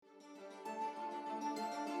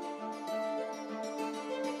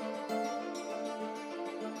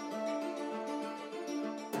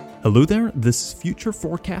Hello there, this is Future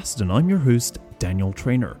Forecast and I'm your host, Daniel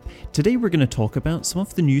Trainer. Today we're going to talk about some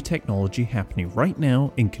of the new technology happening right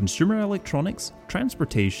now in consumer electronics,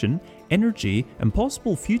 transportation, energy, and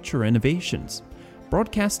possible future innovations.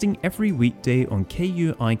 Broadcasting every weekday on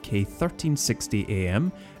KUIK 1360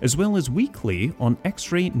 AM, as well as weekly on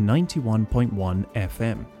X-Ray 91.1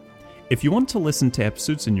 FM. If you want to listen to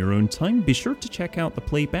episodes in your own time, be sure to check out the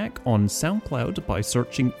playback on SoundCloud by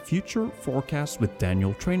searching Future Forecast with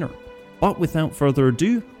Daniel Trainer. But without further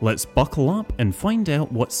ado, let's buckle up and find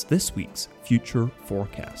out what's this week's Future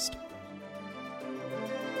Forecast.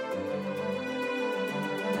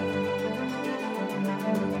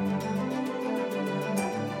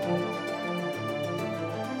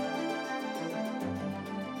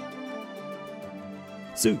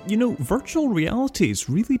 So, virtual reality has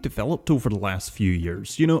really developed over the last few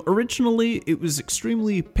years. Originally it was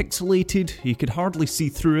extremely pixelated, you could hardly see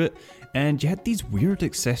through it, and you had these weird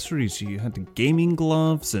accessories, you had the gaming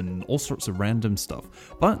gloves and all sorts of random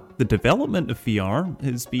stuff. But the development of VR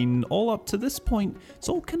has been all up to this point, it's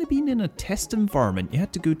all kind of been in a test environment. You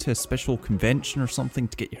had to go to a special convention or something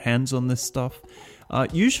to get your hands on this stuff.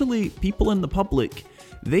 Usually people in the public,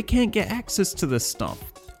 they can't get access to this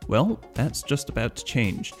stuff. Well, that's just about to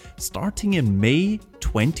change. Starting in May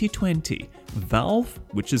 2020, Valve,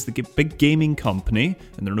 which is the big gaming company,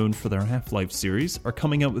 and they're known for their Half-Life series, are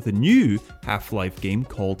coming out with a new Half-Life game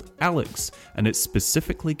called Alyx, and it's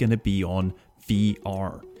specifically going to be on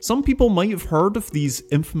VR. Some people might have heard of these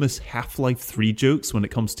infamous Half-Life 3 jokes when it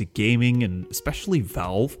comes to gaming and especially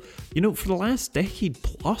Valve. For the last decade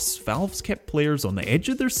plus, Valve's kept players on the edge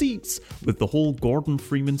of their seats with the whole Gordon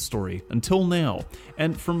Freeman story until now.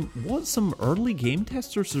 And from what some early game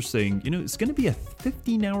testers are saying, it's going to be a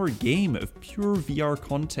 15-hour game of pure VR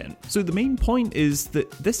content. So the main point is that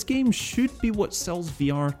this game should be what sells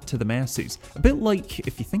VR to the masses. A bit like,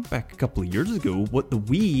 if you think back a couple of years ago, what the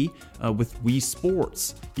Wii with Wii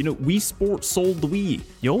Sports. Wii Sports sold the Wii.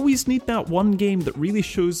 You always need that one game that really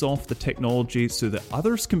shows off the technology so that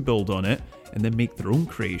others can build on it and then make their own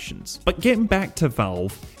creations. But getting back to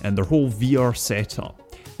Valve and their whole VR setup.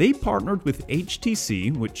 They partnered with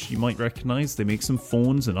HTC, which you might recognize, they make some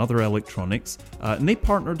phones and other electronics, and they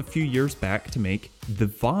partnered a few years back to make the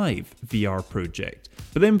Vive VR project.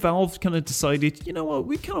 But then Valve kind of decided,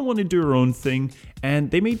 we kind of want to do our own thing, and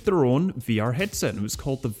they made their own VR headset, and it was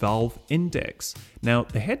called the Valve Index. Now,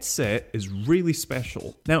 the headset is really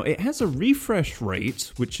special. Now, it has a refresh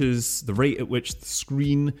rate, which is the rate at which the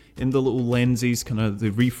screen in the little lenses they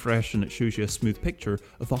refresh and it shows you a smooth picture,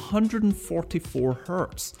 of 144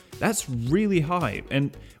 hertz. That's really high.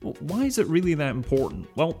 And why is it really that important?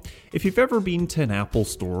 Well, if you've ever been to an Apple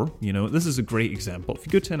store, this is a great example. If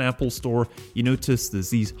you go to an Apple store, you notice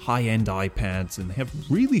there's these high-end iPads and they have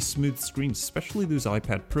really smooth screens, especially those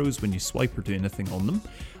iPad Pros when you swipe or do anything on them.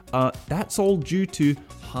 That's all due to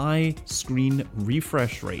high screen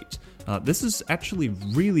refresh rate. This is actually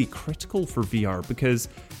really critical for VR because,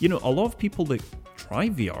 a lot of people that try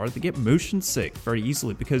VR, they get motion sick very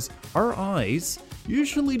easily because our eyes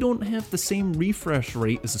usually don't have the same refresh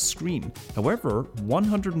rate as a screen. However,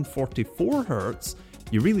 144 hertz,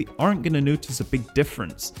 you really aren't going to notice a big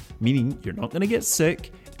difference, meaning you're not going to get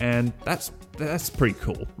sick, and that's pretty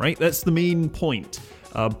cool, right? That's the main point.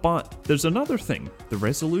 But there's another thing, the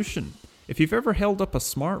resolution. If you've ever held up a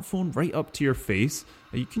smartphone right up to your face,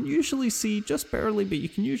 you can usually see, just barely, but you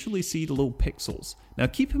can usually see the little pixels. Now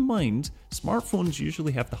keep in mind, smartphones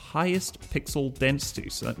usually have the highest pixel density,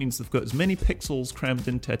 so that means they've got as many pixels crammed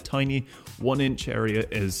into a tiny 1-inch area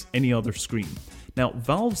as any other screen. Now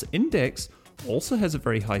Valve's Index also has a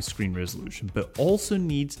very high screen resolution, but also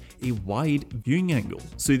needs a wide viewing angle,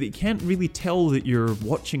 so that you can't really tell that you're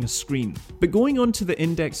watching a screen. But going on to the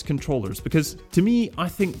Index controllers, because to me, I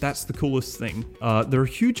think that's the coolest thing. They're a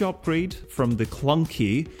huge upgrade from the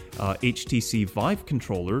clunky HTC Vive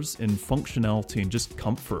controllers in functionality and just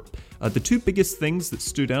comfort. The two biggest things that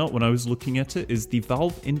stood out when I was looking at it is the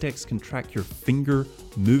Valve Index can track your finger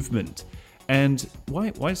movement. And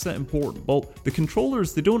why is that important? Well, the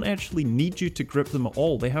controllers, they don't actually need you to grip them at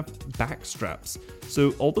all. They have back straps.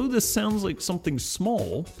 So although this sounds like something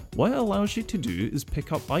small, what it allows you to do is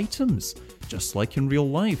pick up items, just like in real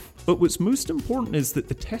life. But what's most important is that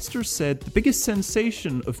the testers said the biggest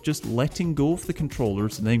sensation of just letting go of the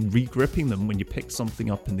controllers and then re-gripping them when you pick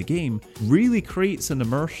something up in the game really creates an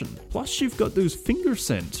immersion. Plus you've got those finger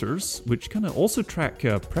sensors, which kind of also track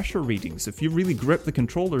pressure readings. If you really grip the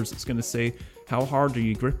controllers, it's going to say, how hard are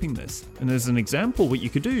you gripping this? And as an example, what you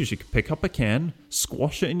could do is you could pick up a can,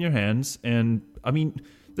 squash it in your hands, and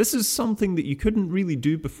This is something that you couldn't really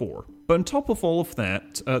do before. But on top of all of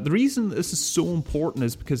that, the reason that this is so important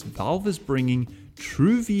is because Valve is bringing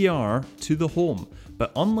true VR to the home.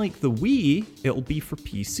 But unlike the Wii, it'll be for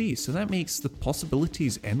PC, so that makes the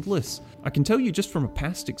possibilities endless. I can tell you just from a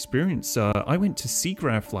past experience, I went to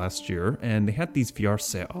SIGGRAPH last year, and they had these VR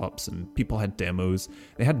setups, and people had demos.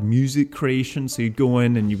 They had music creation, so you'd go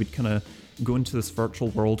in and you would kind of go into this virtual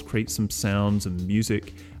world, create some sounds and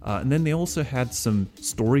music. And then they also had some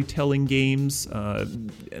storytelling games, and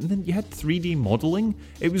then you had 3D modeling.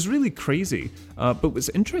 It was really crazy. But what's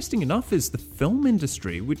interesting enough is the film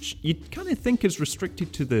industry, which you'd kind of think is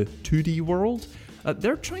restricted to the 2D world,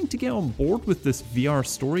 they're trying to get on board with this VR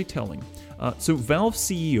storytelling. So Valve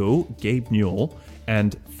CEO Gabe Newell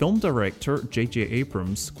and film director J.J.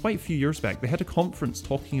 Abrams, quite a few years back, they had a conference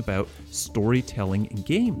talking about storytelling in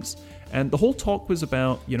games. And the whole talk was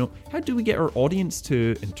about, how do we get our audience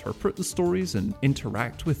to interpret the stories and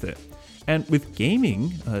interact with it? And with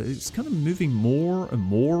gaming, it's kind of moving more and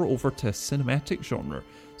more over to a cinematic genre.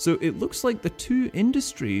 So it looks like the two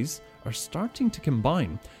industries are starting to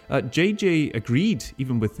combine. JJ agreed,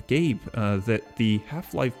 even with Gabe, that the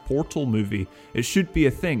Half-Life Portal movie, it should be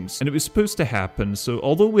a thing. And it was supposed to happen, so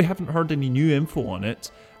although we haven't heard any new info on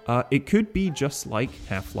it, it could be just like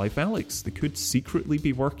Half-Life Alyx. They could secretly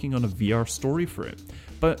be working on a VR story for it.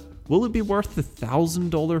 But will it be worth the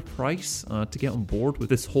 $1,000 price to get on board with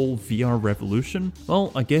this whole VR revolution?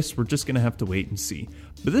 Well, I guess we're just going to have to wait and see.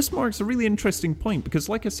 But this marks a really interesting point because,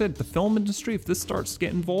 like I said, the film industry, if this starts to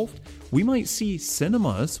get involved, we might see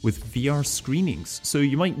cinemas with VR screenings. So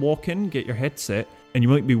you might walk in, get your headset, and you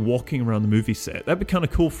might be walking around the movie set. That'd be kind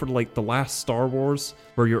of cool for like the last Star Wars,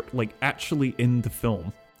 where you're like actually in the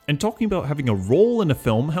film. And talking about having a role in a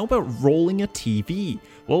film, how about rolling a TV?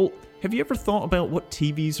 Well, have you ever thought about what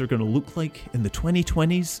TVs are going to look like in the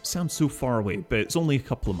 2020s? Sounds so far away, but it's only a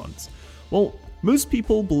couple of months. Well, most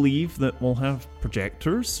people believe that we'll have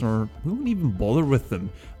projectors, or we won't even bother with them.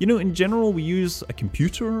 In general, we use a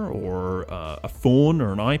computer or a phone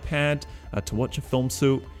or an iPad to watch a film.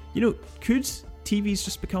 So, could TVs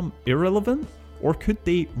just become irrelevant? Or could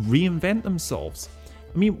they reinvent themselves?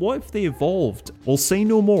 I mean, what if they evolved? Well, say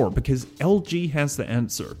no more, because LG has the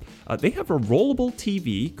answer. They have a rollable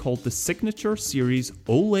TV called the Signature Series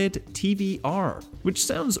OLED TV-R, which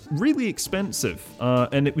sounds really expensive,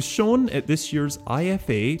 and it was shown at this year's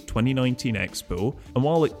IFA 2019 Expo, and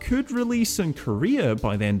while it could release in Korea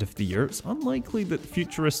by the end of the year, it's unlikely that the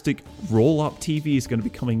futuristic roll-up TV is going to be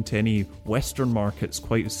coming to any Western markets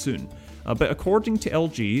quite as soon. But according to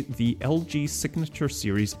LG, the LG Signature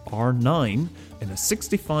Series R9 in a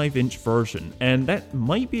 65-inch version, and that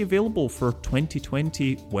might be available for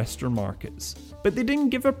 2020 Western markets. But they didn't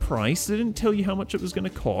give a price, they didn't tell you how much it was going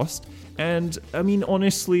to cost, and I mean,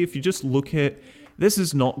 honestly, if you just look at this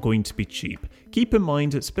is not going to be cheap. Keep in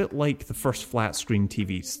mind, it's a bit like the first flat screen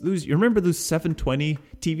TVs. You remember those 720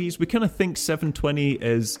 TVs? We kind of think 720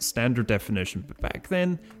 is standard definition, but back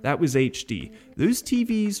then, that was HD. Those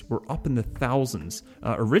TVs were up in the thousands.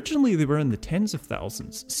 Originally, they were in the tens of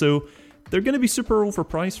thousands. So they're going to be super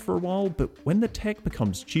overpriced for a while, but when the tech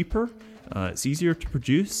becomes cheaper, it's easier to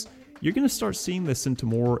produce, you're going to start seeing this into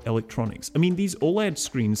more electronics. I mean, these OLED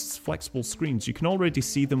screens, flexible screens, you can already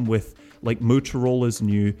see them with like Motorola's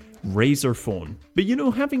new Razr phone. But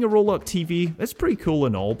having a roll-up TV, that's pretty cool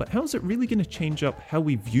and all, but how's it really going to change up how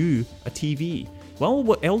we view a TV? Well,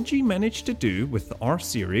 what LG managed to do with the R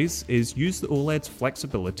series is use the OLED's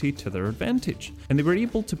flexibility to their advantage. And they were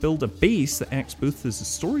able to build a base that acts both as a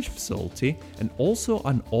storage facility and also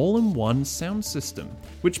an all-in-one sound system,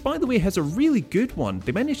 which by the way has a really good one.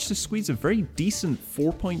 They managed to squeeze a very decent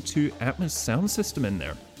 4.2 Atmos sound system in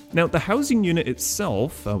there. Now, the housing unit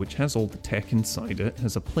itself, which has all the tech inside it,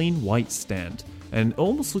 has a plain white stand, and it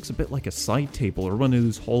almost looks a bit like a side table or one of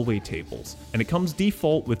those hallway tables. And it comes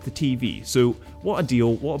default with the TV, so what a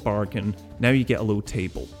deal, what a bargain, now you get a low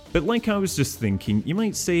table. But like I was just thinking, you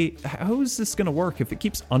might say, how is this going to work if it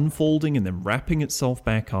keeps unfolding and then wrapping itself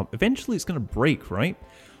back up? Eventually it's going to break, right?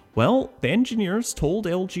 Well, the engineers told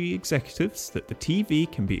LG executives that the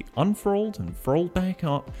TV can be unfurled and furled back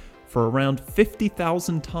up for around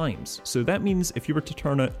 50,000 times. So that means if you were to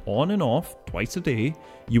turn it on and off twice a day,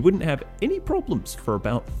 you wouldn't have any problems for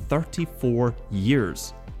about 34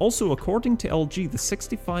 years. Also, according to LG, the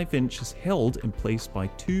 65-inch is held in place by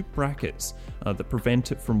two brackets that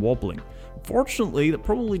prevent it from wobbling. Fortunately, that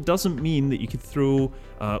probably doesn't mean that you could throw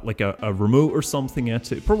like a remote or something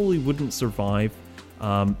at it. It probably wouldn't survive.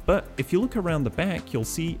 But if you look around the back, you'll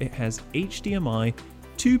see it has HDMI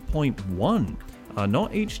 2.1.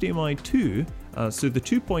 Not HDMI 2, so the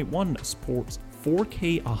 2.1 supports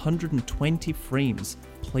 4K 120 frames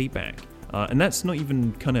playback. And that's not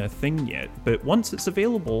even kind of a thing yet, but once it's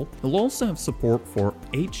available, it'll also have support for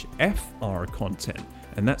HFR content,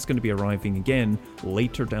 and that's going to be arriving again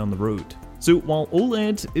later down the road. So while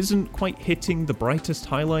OLED isn't quite hitting the brightest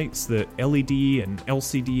highlights that LED and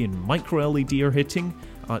LCD and micro LED are hitting,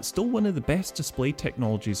 it's still one of the best display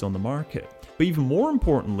technologies on the market. But even more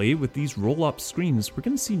importantly, with these roll-up screens, we're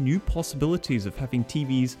going to see new possibilities of having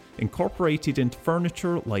TVs incorporated into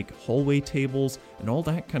furniture like hallway tables and all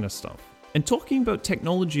that kind of stuff. And talking about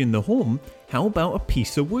technology in the home, how about a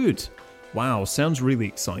piece of wood? Wow, sounds really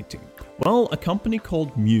exciting. Well, a company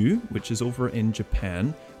called Mew, which is over in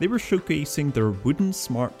Japan, they were showcasing their wooden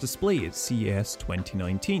smart display at CES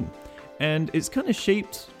 2019. And it's kind of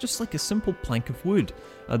shaped just like a simple plank of wood.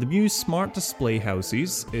 The Mew Smart Display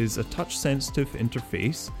Houses is a touch-sensitive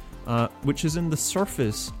interface, which is in the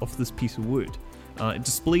surface of this piece of wood. It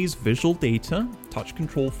displays visual data, touch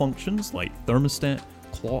control functions like thermostat,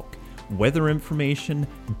 clock, weather information,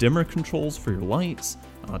 dimmer controls for your lights,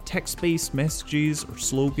 text-based messages or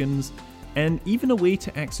slogans, and even a way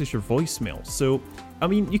to access your voicemail. So, I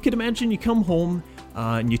mean, you could imagine you come home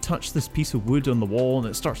and you touch this piece of wood on the wall and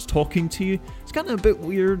it starts talking to you. It's kind of a bit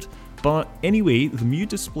weird, but anyway, the Mew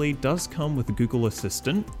display does come with a Google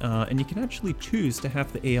Assistant, and you can actually choose to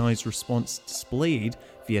have the AI's response displayed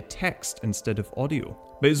via text instead of audio.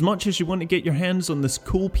 But as much as you want to get your hands on this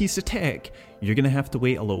cool piece of tech, you're going to have to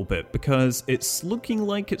wait a little bit because it's looking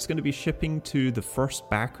like it's going to be shipping to the first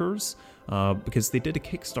backers because they did a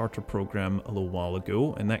Kickstarter program a little while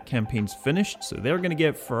ago and that campaign's finished, so they're going to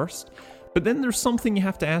get first. But then there's something you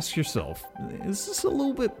have to ask yourself, is this a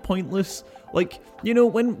little bit pointless? Like, you know,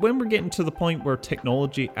 when we're getting to the point where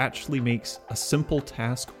technology actually makes a simple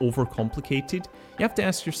task overcomplicated, you have to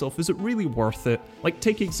ask yourself, is it really worth it? Like,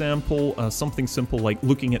 take example, something simple like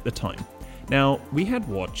looking at the time. Now, we had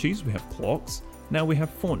watches, we have clocks, now we have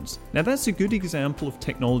phones. Now that's a good example of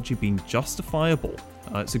technology being justifiable.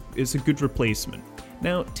 It's a good replacement.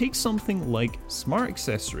 Now, take something like smart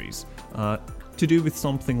accessories, to do with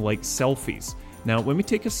something like selfies. Now, when we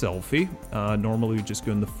take a selfie, normally we just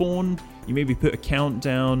go on the phone, you maybe put a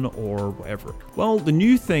countdown or whatever. Well, the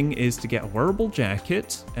new thing is to get a wearable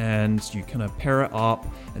jacket and you kind of pair it up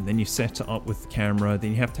and then you set it up with the camera.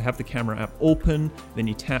 Then you have to have the camera app open, then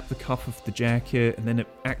you tap the cuff of the jacket and then it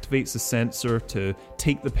activates the sensor to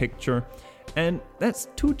take the picture. And that's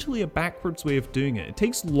totally a backwards way of doing it. It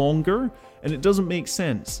takes longer and it doesn't make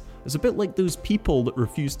sense. It's a bit like those people that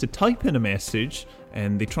refuse to type in a message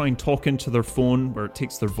and they try and talk into their phone where it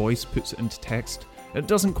takes their voice, puts it into text. It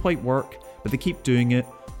doesn't quite work, but they keep doing it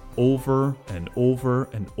over and over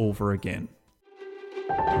and over again.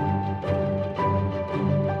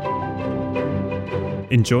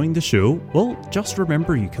 Enjoying the show? Well, just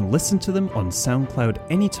remember you can listen to them on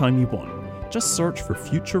SoundCloud anytime you want. Just search for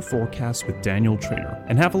Future Forecasts with Daniel Trainer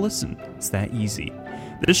and have a listen. It's that easy.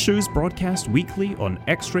 This show is broadcast weekly on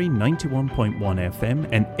X-Ray 91.1 FM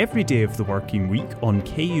and every day of the working week on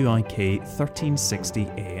KUIK 1360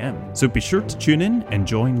 AM. So be sure to tune in and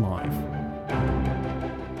join live.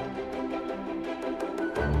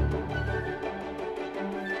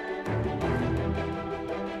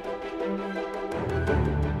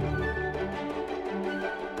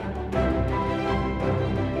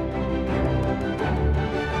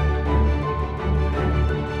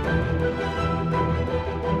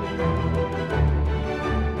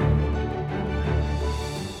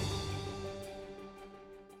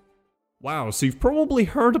 Wow, so you've probably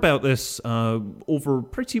heard about this over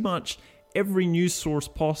pretty much every news source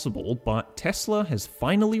possible, but Tesla has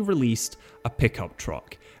finally released a pickup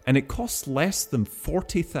truck, and it costs less than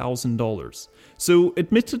 $40,000. So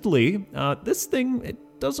admittedly, this thing, it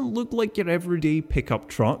doesn't look like your everyday pickup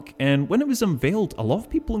truck, and when it was unveiled, a lot of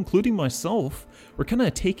people, including myself, were kind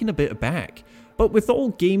of taken a bit aback. But with all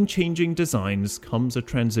game-changing designs comes a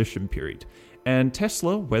transition period. And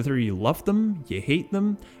Tesla, whether you love them, you hate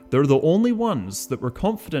them, they're the only ones that were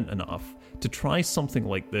confident enough to try something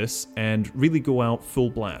like this and really go out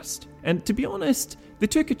full blast. And to be honest, they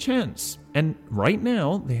took a chance. And right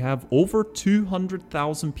now, they have over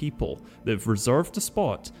 200,000 people that have reserved a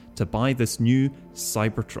spot to buy this new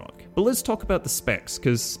Cybertruck. But let's talk about the specs,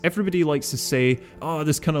 because everybody likes to say, oh,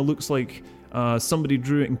 this kind of looks like somebody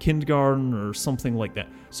drew it in kindergarten or something like that.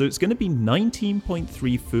 So it's going to be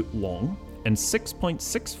 19.3 foot long and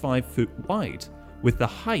 6.65 foot wide, with the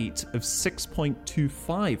height of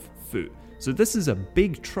 6.25 foot. So this is a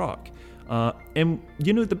big truck. And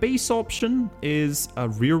you know, the base option is a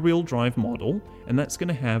rear-wheel drive model, and that's going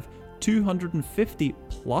to have 250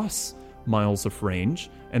 plus miles of range.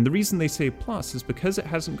 And the reason they say plus is because it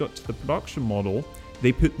hasn't got to the production model.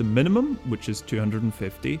 They put the minimum, which is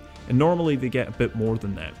 250, and normally they get a bit more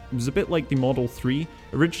than that. It was a bit like the Model 3.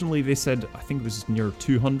 Originally they said, I think it was near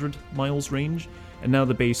 200 miles range, and now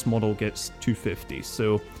the base model gets 250.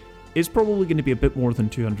 So it's probably going to be a bit more than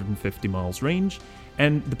 250 miles range,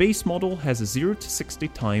 and the base model has a 0 to 60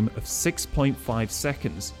 time of 6.5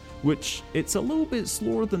 seconds, which it's a little bit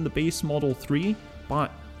slower than the base Model 3,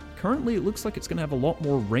 but currently it looks like it's going to have a lot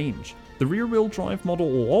more range. The rear-wheel drive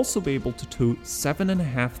model will also be able to tow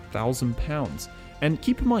 7,500 pounds, and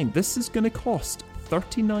keep in mind this is going to cost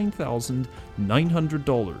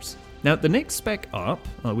 $39,900. Now the next spec up,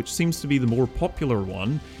 which seems to be the more popular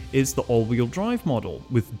one, is the all-wheel drive model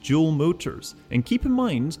with dual motors, and keep in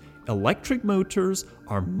mind electric motors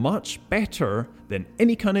are much better than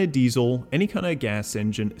any kind of diesel, any kind of gas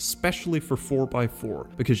engine, especially for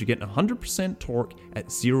 4x4, because you're getting 100% torque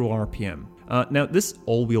at 0 RPM. Now this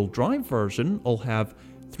all-wheel drive version will have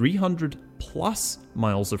 300 plus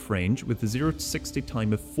miles of range with a 0 to 60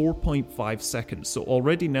 time of 4.5 seconds. So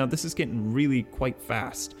already now this is getting really quite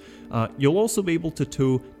fast. You'll also be able to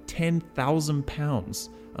tow 10,000 pounds,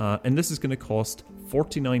 and this is going to cost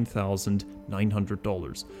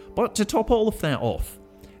 $49,900. But to top all of that off,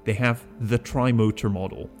 they have the tri-motor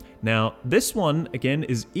model. Now, this one, again,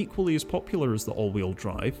 is equally as popular as the all-wheel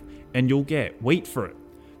drive, and you'll get, wait for it,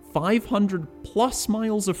 500 plus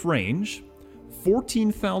miles of range,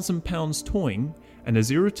 14,000 pounds towing, and a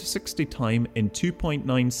 0 to 60 time in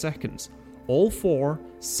 2.9 seconds, all for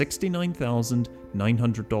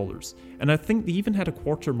 $69,900. And I think they even had a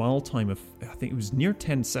quarter mile time of, I think it was near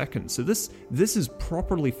 10 seconds. So this is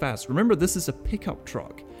properly fast. Remember, this is a pickup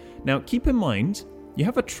truck. Now, keep in mind, you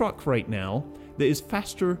have a truck right now that is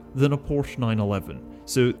faster than a Porsche 911.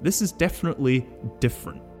 So this is definitely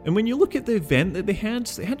different. And when you look at the event that they had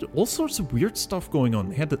all sorts of weird stuff going on.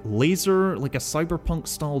 They had that laser, like a cyberpunk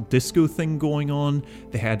style disco thing going on.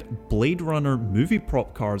 They had Blade Runner movie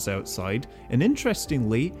prop cars outside, and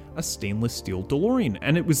interestingly, a stainless steel DeLorean.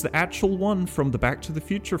 And it was the actual one from the Back to the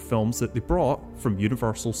Future films that they brought from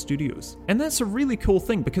Universal Studios. And that's a really cool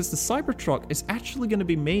thing, because the Cybertruck is actually going to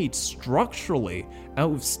be made structurally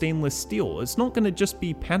out of stainless steel. It's not going to just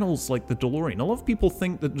be panels like the DeLorean. A lot of people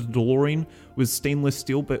think that the DeLorean was stainless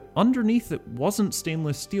steel, but underneath it wasn't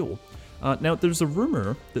stainless steel. Now, there's a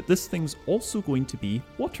rumor that this thing's also going to be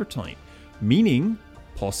watertight, meaning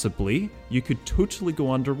possibly you could totally go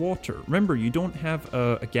underwater. Remember, you don't have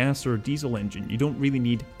a gas or a diesel engine. You don't really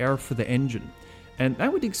need air for the engine. And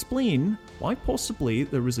that would explain why possibly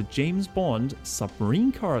there was a James Bond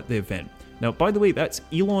submarine car at the event. Now, by the way, that's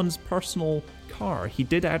Elon's personal car. He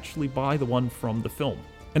did actually buy the one from the film.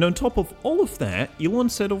 And on top of all of that, Elon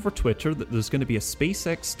said over Twitter that there's going to be a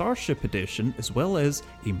SpaceX Starship edition as well as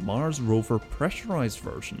a Mars rover pressurized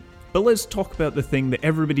version. But let's talk about the thing that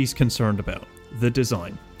everybody's concerned about, the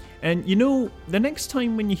design. And you know, the next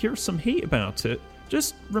time when you hear some hate about it,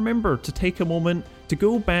 just remember to take a moment to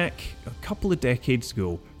go back a couple of decades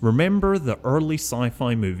ago. Remember the early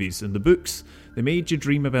sci-fi movies and the books that made you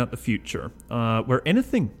dream about the future, where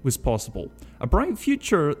anything was possible. A bright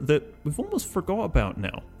future that we've almost forgot about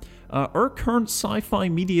now. Our current sci-fi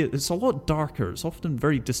media is a lot darker. It's often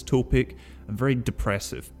very dystopic and very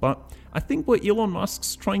depressive. But I think what Elon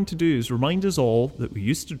Musk's trying to do is remind us all that we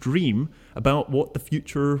used to dream about what the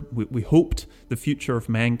future, we hoped the future of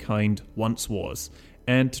mankind once was.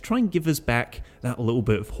 And to try and give us back that little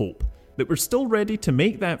bit of hope. That we're still ready to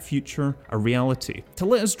make that future a reality, to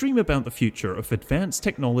let us dream about the future of advanced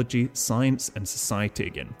technology, science, and society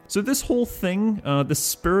again. So this whole thing, the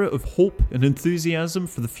spirit of hope and enthusiasm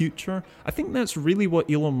for the future, I think that's really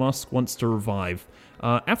what Elon Musk wants to revive.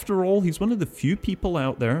 After all, he's one of the few people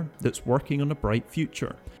out there that's working on a bright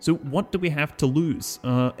future. So what do we have to lose?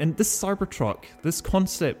 And this Cybertruck, this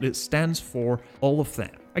concept, it stands for all of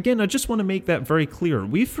that. Again, I just want to make that very clear.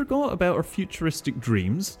 We forgot about our futuristic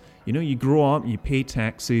dreams. You know, you grow up, you pay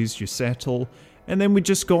taxes, you settle, and then we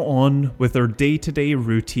just got on with our day-to-day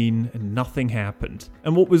routine and nothing happened.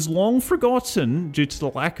 And what was long forgotten due to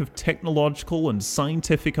the lack of technological and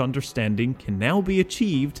scientific understanding can now be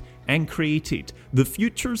achieved and created. The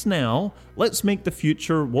future's now. Let's make the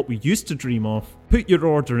future what we used to dream of. Put your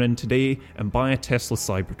order in today and buy a Tesla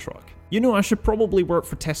Cybertruck. You know, I should probably work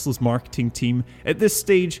for Tesla's marketing team. At this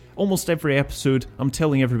stage, almost every episode, I'm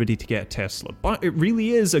telling everybody to get a Tesla, but it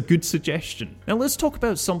really is a good suggestion. Now let's talk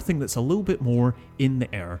about something that's a little bit more in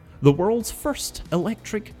the air. The world's first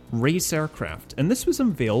electric race aircraft, and this was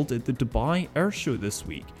unveiled at the Dubai Air Show this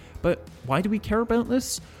week. But why do we care about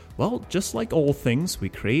this? Well, just like all things, we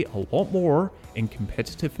create a lot more in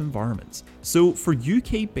competitive environments. So for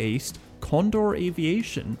UK-based Condor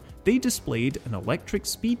Aviation, they displayed an electric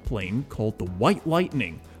speed plane called the White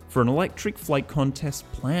Lightning for an electric flight contest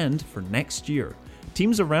planned for next year.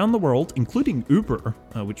 Teams around the world, including Uber,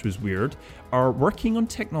 which was weird, are working on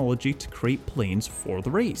technology to create planes for the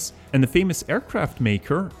race. And the famous aircraft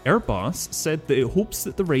maker, Airbus, said that it hopes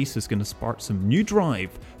that the race is going to spark some new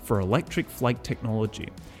drive for electric flight technology.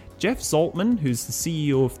 Jeff Zaltman, who's the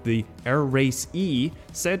CEO of the Air Race E,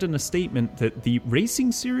 said in a statement that the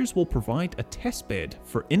racing series will provide a testbed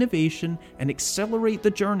for innovation and accelerate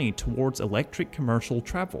the journey towards electric commercial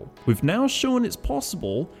travel. We've now shown it's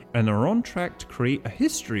possible and are on track to create a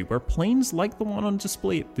history where planes like the one on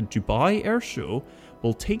display at the Dubai Air Show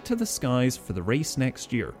will take to the skies for the race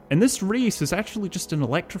next year. And this race is actually just an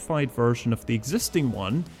electrified version of the existing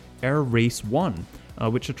one, Air Race 1.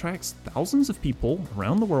 Which attracts thousands of people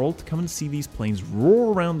around the world to come and see these planes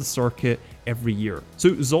roar around the circuit every year.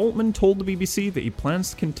 So Zaltman told the BBC that he plans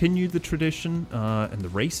to continue the tradition and the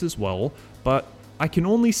race as well, but I can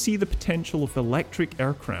only see the potential of electric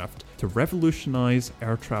aircraft to revolutionize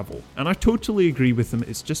air travel. And I totally agree with him,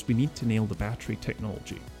 it's just we need to nail the battery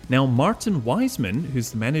technology. Now, Martin Wiseman,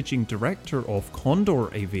 who's the managing director of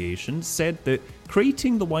Condor Aviation, said that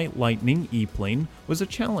creating the White Lightning E-plane was a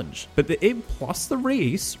challenge, but that it plus the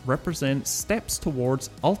race represents steps towards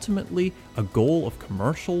ultimately a goal of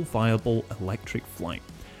commercial viable electric flight.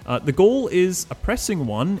 The goal is a pressing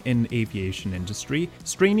one in aviation industry,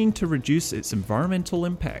 straining to reduce its environmental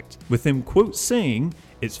impact, with him quote saying,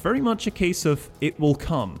 "It's very much a case of it will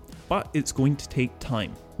come, but it's going to take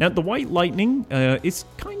time." Now, the White Lightning is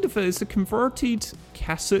kind of a converted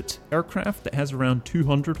Casset aircraft that has around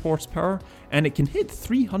 200 horsepower, and it can hit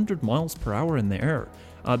 300 miles per hour in the air.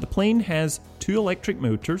 The plane has two electric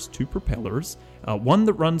motors, two propellers, one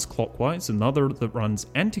that runs clockwise, another that runs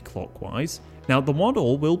anti-clockwise. Now, the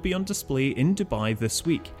model will be on display in Dubai this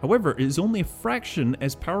week. However, it is only a fraction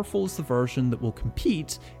as powerful as the version that will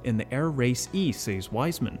compete in the Air Race E, says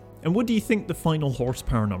Wiseman. And what do you think the final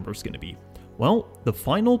horsepower number is going to be? Well, the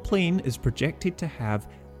final plane is projected to have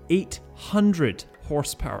 800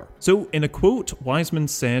 horsepower. So, in a quote, Wiseman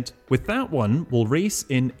said, "With that one, we'll race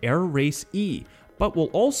in Air Race E, but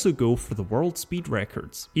will also go for the world speed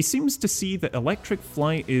records." He seems to see that electric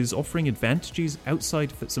flight is offering advantages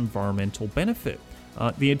outside of its environmental benefit.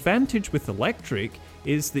 The advantage with electric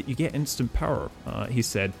is that you get instant power, he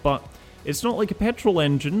said, but it's not like a petrol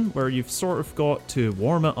engine where you've sort of got to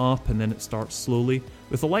warm it up and then it starts slowly.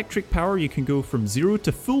 With electric power, you can go from 0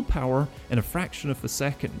 to full power in a fraction of a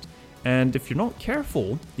second. And if you're not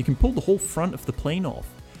careful, you can pull the whole front of the plane off.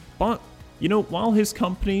 But you know, while his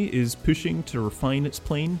company is pushing to refine its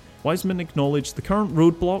plane, Wiseman acknowledged the current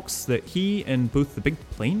roadblocks that he and both the big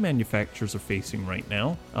plane manufacturers are facing right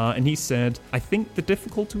now. And he said, "I think the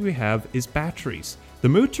difficulty we have is batteries. The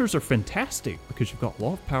motors are fantastic because you've got a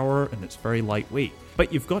lot of power and it's very lightweight,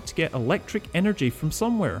 but you've got to get electric energy from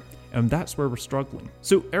somewhere. And that's where we're struggling."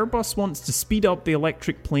 So Airbus wants to speed up the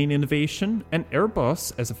electric plane innovation, and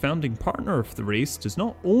Airbus, as a founding partner of the race, does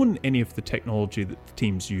not own any of the technology that the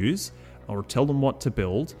teams use or tell them what to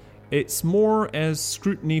build. It's more as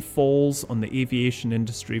scrutiny falls on the aviation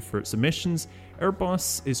industry for its emissions.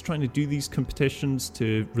 Airbus is trying to do these competitions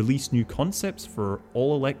to release new concepts for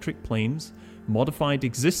all-electric planes, modified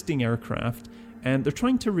existing aircraft, and they're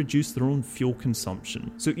trying to reduce their own fuel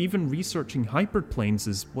consumption. So even researching hybrid planes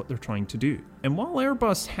is what they're trying to do. And while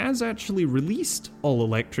Airbus has actually released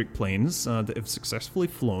all-electric planes that have successfully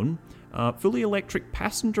flown, fully electric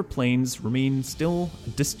passenger planes remain still a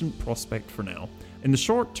distant prospect for now. In the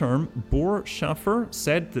short term, Bohr Schafer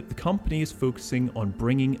said that the company is focusing on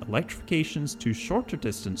bringing electrifications to shorter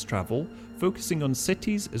distance travel, focusing on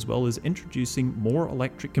cities as well as introducing more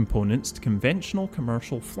electric components to conventional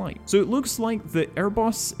commercial flight. So it looks like that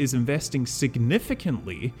Airbus is investing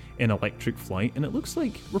significantly in electric flight, and it looks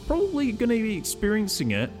like we're probably going to be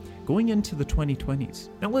experiencing it going into the 2020s.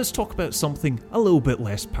 Now let's talk about something a little bit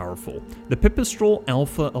less powerful, the Pipistrel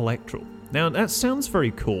Alpha Electro. Now that sounds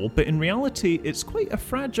very cool, but in reality it's quite a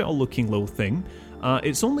fragile looking little thing.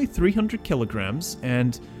 It's only 300 kilograms,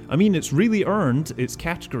 and I mean it's really earned its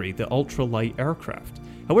category, the ultralight aircraft.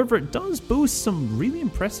 However, it does boast some really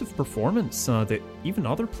impressive performance that even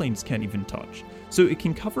other planes can't even touch. So it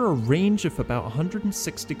can cover a range of about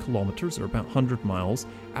 160 kilometers or about 100 miles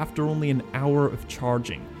after only an hour of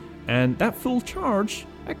charging. And that full charge,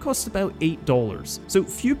 that costs about $8. So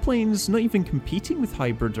few planes, not even competing with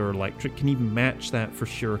hybrid or electric, can even match that for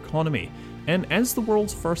sheer economy. And as the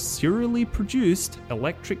world's first serially produced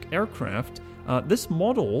electric aircraft, this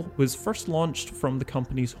model was first launched from the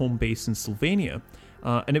company's home base in Slovenia.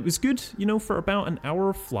 And it was good, for about an hour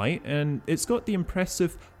of flight, and it's got the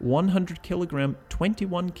impressive 100 kilogram,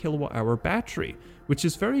 21 kilowatt hour battery, which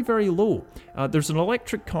is very, very low. There's an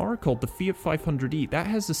electric car called the Fiat 500e that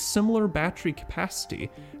has a similar battery capacity,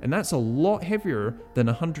 and that's a lot heavier than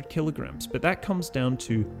 100 kilograms, but that comes down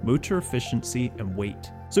to motor efficiency and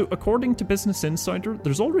weight. So according to Business Insider,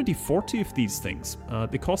 there's already 40 of these things.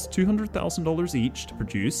 They cost $200,000 each to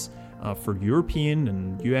produce for European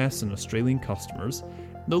and US and Australian customers.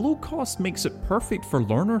 The low cost makes it perfect for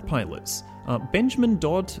learner pilots. Benjamin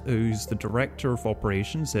Dodd, who's the director of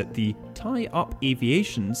operations at the Tie Up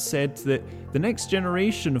Aviation, said that the next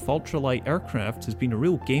generation of ultralight aircraft has been a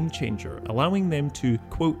real game changer, allowing them to,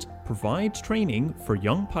 quote, provide training for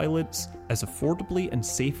young pilots as affordably and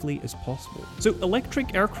safely as possible. So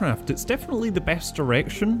electric aircraft, it's definitely the best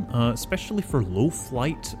direction, especially for low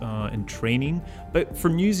flight and training. But for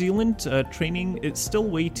New Zealand training, it's still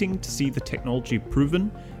waiting to see the technology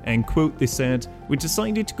proven. And quote, they said, we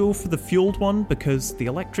decided to go for the fueled one because the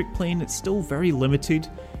electric plane, it's still very limited.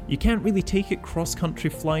 You can't really take it cross-country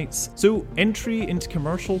flights. So entry into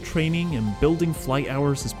commercial training and building flight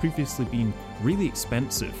hours has previously been really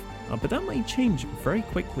expensive. But that might change very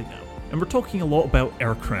quickly now. And we're talking a lot about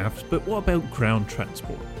aircraft, but what about ground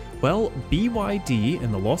transport? Well, BYD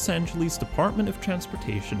and the Los Angeles Department of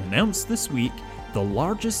Transportation announced this week the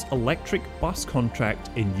largest electric bus contract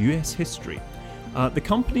in US history. The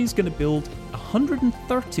company's going to build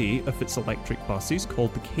 130 of its electric buses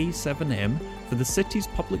called the K7M for the city's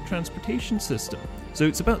public transportation system. So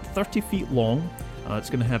it's about 30 feet long. It's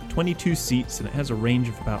going to have 22 seats and it has a range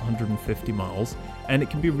of about 150 miles, and it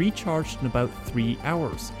can be recharged in about 3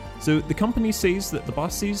 hours. So the company says that the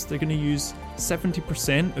buses, they're going to use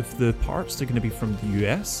 70% of the parts, they're going to be from the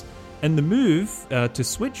US. And the move to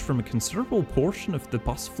switch from a considerable portion of the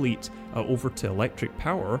bus fleet over to electric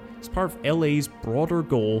power is part of LA's broader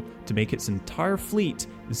goal to make its entire fleet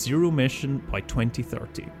zero emission by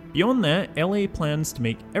 2030. Beyond that, LA plans to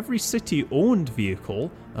make every city-owned vehicle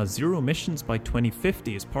zero emissions by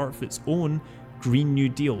 2050 as part of its own Green New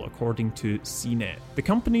Deal, according to CNET. The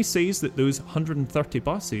company says that those 130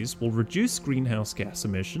 buses will reduce greenhouse gas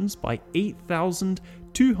emissions by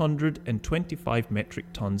 8,225 metric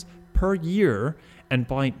tons per year and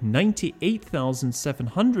by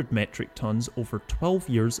 98,700 metric tons over 12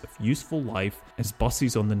 years of useful life as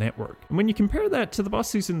buses on the network. And when you compare that to the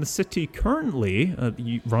buses in the city currently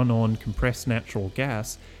that run on compressed natural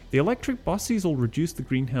gas, the electric buses will reduce the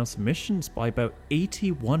greenhouse emissions by about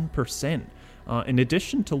 81%. In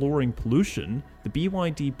addition to lowering pollution, the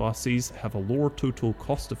BYD buses have a lower total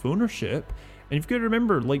cost of ownership. And you've got to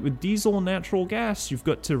remember, like with diesel and natural gas, you've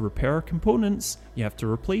got to repair components, you have to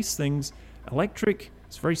replace things. Electric,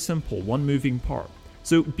 it's very simple, one moving part.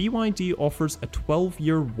 So BYD offers a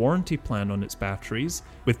 12-year warranty plan on its batteries,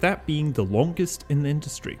 with that being the longest in the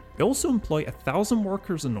industry. They also employ 1,000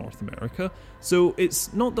 workers in North America, so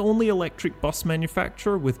it's not the only electric bus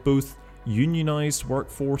manufacturer with both unionized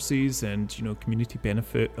workforces and community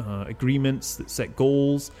benefit agreements that set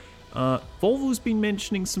goals. Volvo's been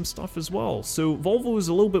mentioning some stuff as well. So Volvo is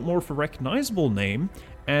a little bit more of a recognizable name,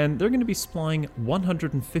 and they're going to be supplying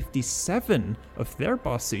 157 of their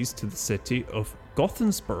buses to the city of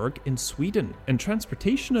Gothenburg in Sweden. And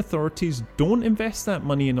transportation authorities don't invest that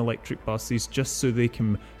money in electric buses just so they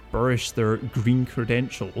can burnish their green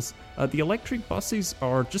credentials. The electric buses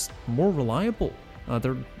are just more reliable.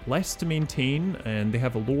 They're less to maintain and they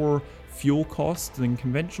have a lower fuel cost than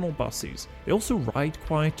conventional buses. They also ride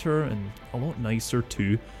quieter and a lot nicer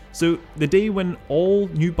too. So the day when all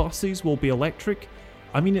new buses will be electric,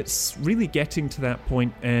 it's really getting to that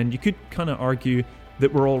point, and you could kind of argue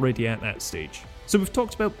that we're already at that stage. So we've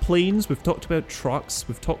talked about planes, we've talked about trucks,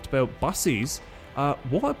 we've talked about buses.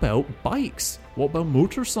 What about bikes? What about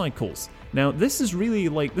motorcycles? Now this is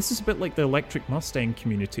a bit like the electric Mustang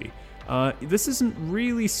community. This isn't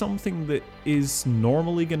really something that is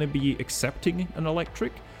normally going to be accepting an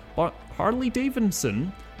electric, but Harley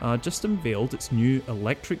Davidson just unveiled its new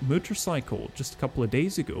electric motorcycle just a couple of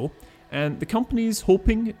days ago, and the company is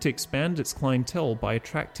hoping to expand its clientele by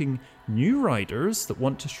attracting new riders that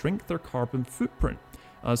want to shrink their carbon footprint.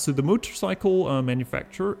 So the motorcycle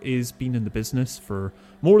manufacturer has been in the business for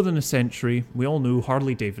more than a century. We all know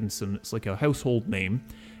Harley Davidson, it's like a household name.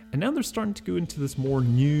 And now they're starting to go into this more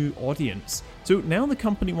new audience. So now the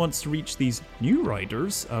company wants to reach these new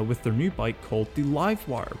riders with their new bike called the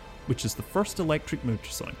Livewire, which is the first electric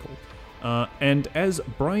motorcycle. And as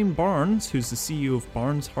Brian Barnes, who's the CEO of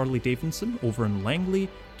Barnes Harley Davidson over in Langley,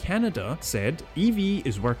 Canada, said, EV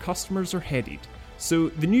is where customers are headed. So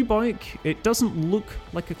the new bike, it doesn't look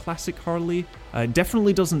like a classic Harley,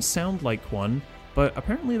 definitely doesn't sound like one, but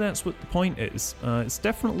apparently that's what the point is. It's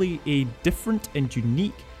definitely a different and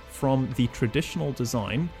unique from the traditional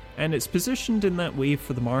design, and it's positioned in that way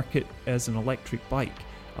for the market as an electric bike.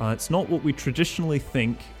 It's not what we traditionally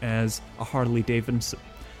think as a Harley Davidson.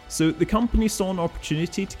 So the company saw an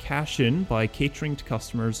opportunity to cash in by catering to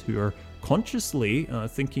customers who are consciously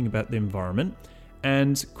thinking about the environment,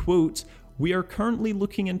 and, quote, "We are currently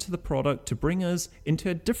looking into the product to bring us into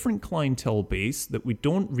a different clientele base that we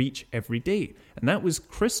don't reach every day." And that was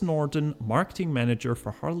Chris Norden, marketing manager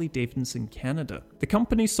for Harley Davidson Canada. The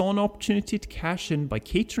company saw an opportunity to cash in by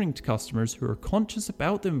catering to customers who are conscious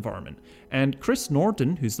about the environment. And Chris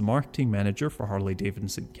Norden, who's the marketing manager for Harley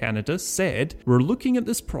Davidson Canada, said, "We're looking at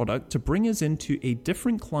this product to bring us into a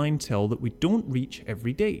different clientele that we don't reach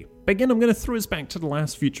every day." But again, I'm going to throw us back to the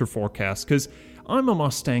last future forecast, because I'm a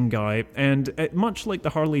Mustang guy, and much like the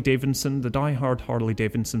Harley Davidson, the die-hard Harley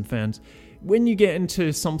Davidson fans, when you get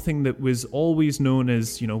into something that was always known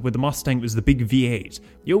as, with the Mustang, it was the big V8,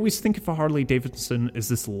 you always think of a Harley Davidson as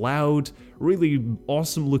this loud, really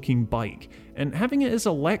awesome-looking bike. And having it as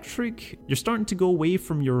electric, you're starting to go away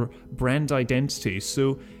from your brand identity.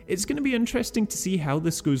 So it's going to be interesting to see how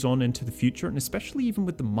this goes on into the future, and especially even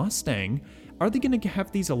with the Mustang. Are they going to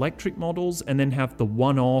have these electric models and then have the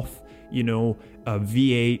one-off, a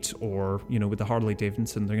V8, or, with the Harley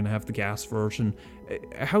Davidson, they're going to have the gas version?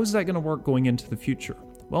 How is that going to work going into the future?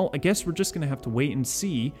 Well, I guess we're just going to have to wait and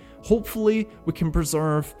see. Hopefully, we can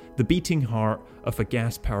preserve the beating heart of a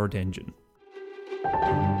gas-powered engine.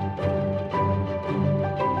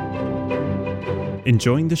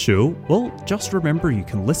 Enjoying the show? Well, just remember you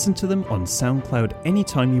can listen to them on SoundCloud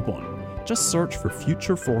anytime you want. Just search for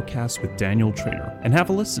Future Forecasts with Daniel Trainer and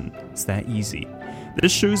have a listen. It's that easy.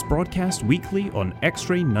 This show's broadcast weekly on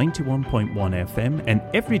X-Ray 91.1 FM and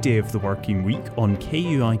every day of the working week on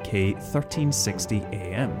KUIK 1360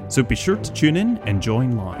 AM. So be sure to tune in and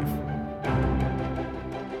join live.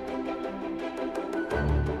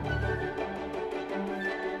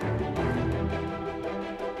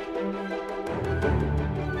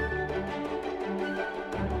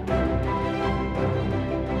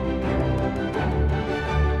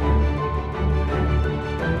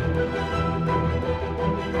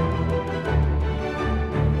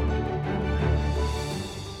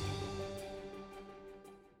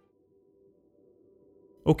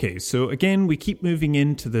 Okay, so again, we keep moving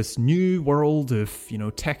into this new world of,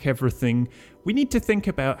 tech everything. We need to think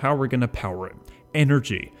about how we're going to power it.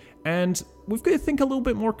 Energy. And we've got to think a little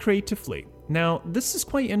bit more creatively. Now, this is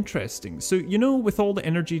quite interesting. So, with all the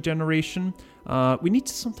energy generation, we need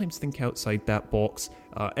to sometimes think outside that box.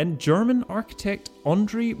 And German architect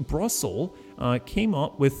Andre Brossel came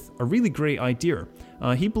up with a really great idea.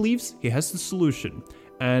 He believes he has the solution.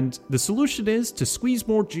 And the solution is to squeeze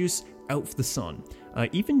more juice out of the sun,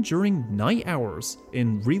 even during night hours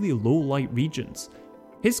in really low light regions.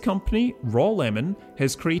 His company, Raw Lemon,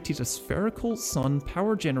 has created a spherical sun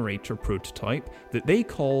power generator prototype that they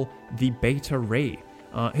call the Beta Ray.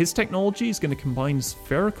 His technology is going to combine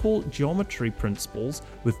spherical geometry principles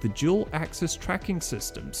with the dual axis tracking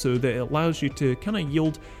system, so that it allows you to kind of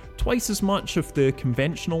yield twice as much of the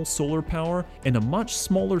conventional solar power in a much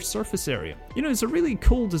smaller surface area. It's a really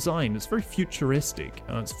cool design. It's very futuristic.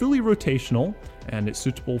 It's fully rotational, and it's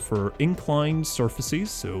suitable for inclined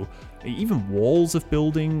surfaces, so even walls of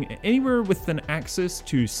building, anywhere with an access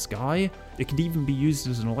to sky. It could even be used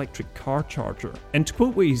as an electric car charger. And to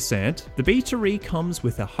quote what he said, the Beta Ray comes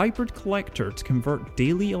with a hybrid collector to convert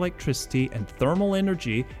daily electricity and thermal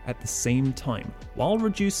energy at the same time, while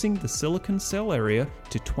reducing the silicon cell area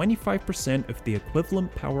to 25% of the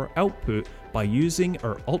equivalent power output by using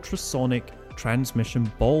our ultrasonic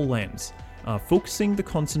transmission ball lens. Focusing the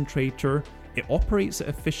concentrator, it operates at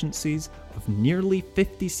efficiencies of nearly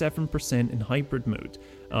 57% in hybrid mode.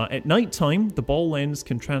 At nighttime, the ball lens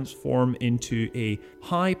can transform into a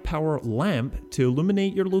high-power lamp to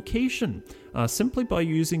illuminate your location, simply by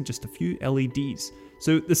using just a few LEDs.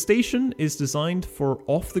 So the station is designed for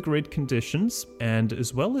off-the-grid conditions, and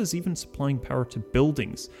as well as even supplying power to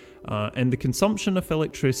buildings, and the consumption of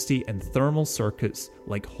electricity and thermal circuits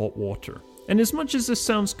like hot water. And as much as this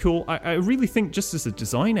sounds cool, I really think just as a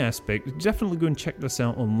design aspect, definitely go and check this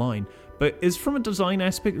out online. But as from a design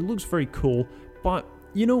aspect, it looks very cool. But,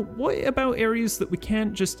 what about areas that we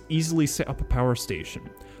can't just easily set up a power station?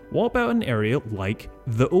 What about an area like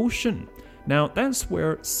the ocean? Now, that's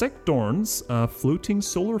where Sekdoorn's floating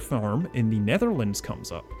solar farm in the Netherlands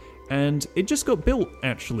comes up. And it just got built,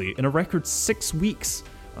 actually, in a record 6 weeks.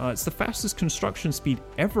 It's the fastest construction speed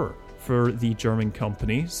ever for the German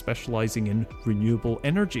company specializing in renewable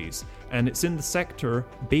energies, and it's in the sector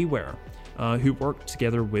BayWa, who worked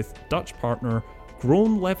together with Dutch partner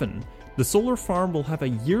Groen-Leven, the solar farm will have a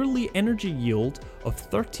yearly energy yield of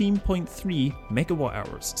 13.3 megawatt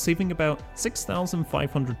hours, saving about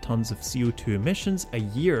 6,500 tons of CO2 emissions a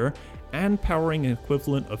year and powering an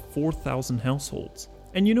equivalent of 4,000 households.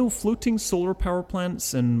 And you know, floating solar power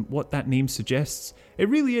plants and what that name suggests, it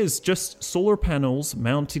really is just solar panels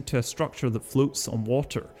mounted to a structure that floats on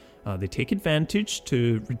water. They take advantage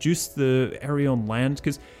to reduce the area on land,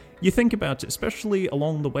 because you think about it, especially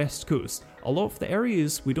along the west coast, a lot of the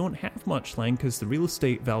areas we don't have much land because the real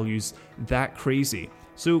estate value's that crazy.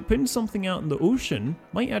 So putting something out in the ocean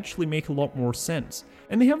might actually make a lot more sense.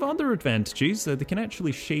 And they have other advantages. They can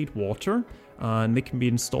actually shade water, and they can be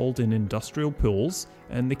installed in industrial pools,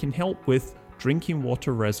 and they can help with drinking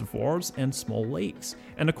water reservoirs and small lakes.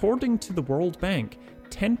 And according to the World Bank,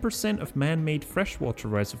 10% of man-made freshwater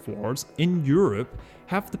reservoirs in Europe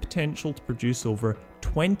have the potential to produce over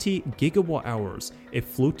 20 gigawatt hours if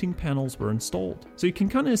floating panels were installed. So you can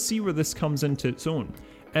kind of see where this comes into its own.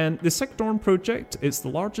 And the Sikdorn project is the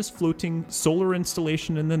largest floating solar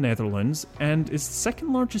installation in the Netherlands and is the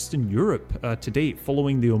second largest in Europe to date,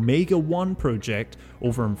 following the Omega 1 project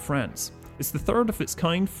over in France. It's the third of its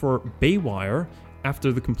kind for Beewaar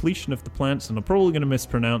after the completion of the plants, and I'm probably going to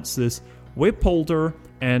mispronounce this, Weepolder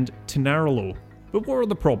and Tinarlo. But what are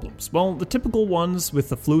the problems? Well, the typical ones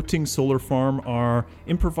with a floating solar farm are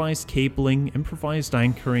improvised cabling, improvised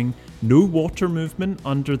anchoring, no water movement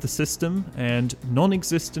under the system, and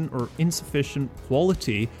non-existent or insufficient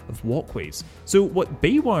quality of walkways. So what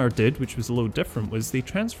Beewaar did, which was a little different, was they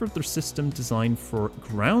transferred their system designed for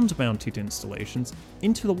ground-mounted installations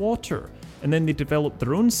into the water. And then they developed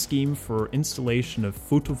their own scheme for installation of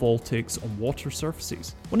photovoltaics on water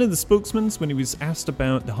surfaces. One of the spokesmen, when he was asked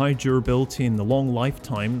about the high durability and the long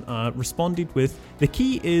lifetime, responded with, "The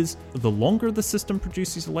key is the longer the system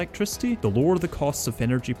produces electricity, the lower the costs of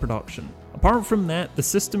energy production. Apart from that, the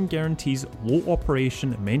system guarantees low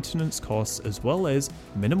operation and maintenance costs as well as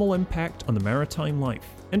minimal impact on the maritime life."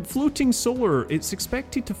 And floating solar, it's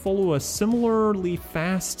expected to follow a similarly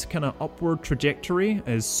fast kind of upward trajectory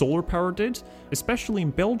as solar power did. Especially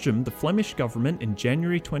in Belgium, the Flemish government in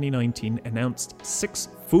January 2019 announced 6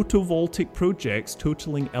 photovoltaic projects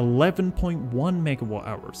totaling 11.1 megawatt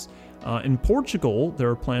hours. In Portugal, there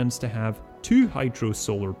are plans to have 2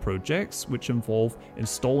 hydro-solar projects, which involve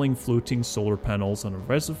installing floating solar panels on a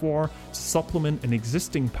reservoir to supplement an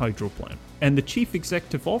existing hydro plant. And the chief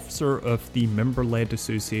executive officer of the member-led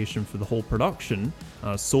association for the whole production,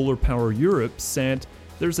 Solar Power Europe, said,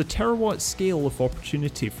 "There's a terawatt scale of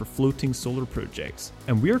opportunity for floating solar projects,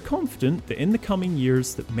 and we are confident that in the coming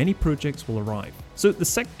years that many projects will arrive." So the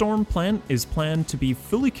Sikdorn plant is planned to be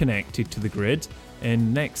fully connected to the grid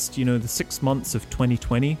in next, the 6 months of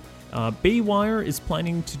 2020. Beewaar is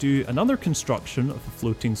planning to do another construction of a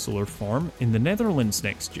floating solar farm in the Netherlands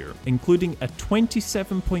next year, including a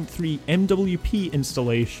 27.3 MWP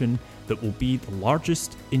installation that will be the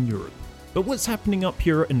largest in Europe. But what's happening up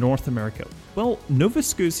here in North America? Well, Nova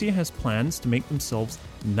Scotia has plans to make themselves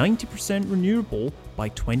 90% renewable by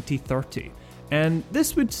 2030. And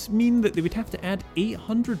this would mean that they would have to add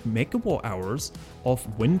 800 megawatt hours of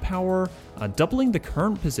wind power, doubling the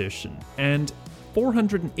current position, and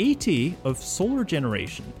 480 of solar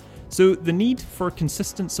generation. So the need for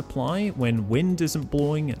consistent supply when wind isn't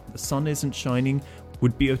blowing and the sun isn't shining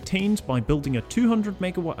would be obtained by building a 200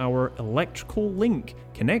 megawatt hour electrical link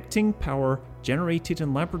connecting power generated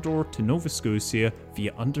in Labrador to Nova Scotia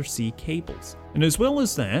via undersea cables. And as well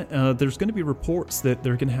as that, there's going to be reports that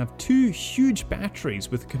they're going to have 2 huge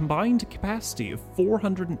batteries with a combined capacity of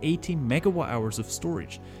 480 megawatt hours of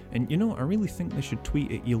storage. And I really think they should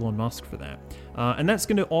tweet at Elon Musk for that. And that's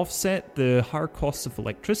going to offset the higher costs of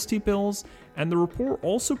electricity bills. And the report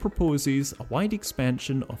also proposes a wide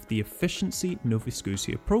expansion of the Efficiency Nova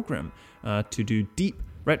Scotia program to do deep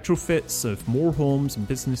retrofits of more homes and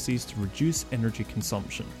businesses to reduce energy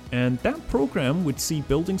consumption. And that program would see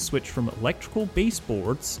buildings switch from electrical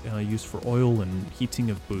baseboards used for oil and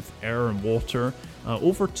heating of both air and water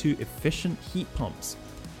over to efficient heat pumps.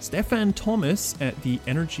 Stefan Thomas at the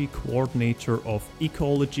Energy Coordinator of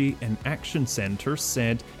Ecology and Action Centre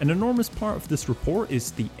said, "An enormous part of this report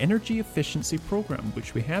is the energy efficiency program,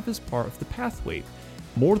 which we have as part of the pathway.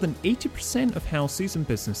 More than 80% of houses and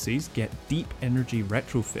businesses get deep energy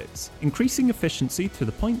retrofits, increasing efficiency to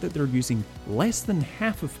the point that they're using less than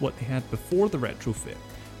half of what they had before the retrofit.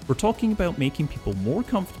 We're talking about making people more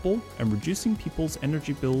comfortable and reducing people's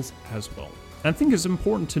energy bills as well." I think it's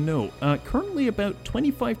important to note, currently about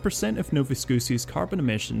 25% of Nova Scotia's carbon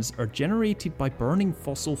emissions are generated by burning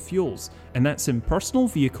fossil fuels, and that's in personal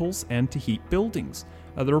vehicles and to heat buildings.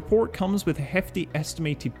 The report comes with a hefty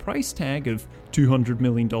estimated price tag of $200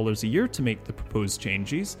 million a year to make the proposed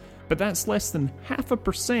changes, but that's less than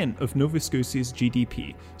 0.5% of Nova Scotia's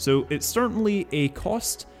GDP, so it's certainly a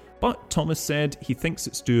cost. But Thomas said he thinks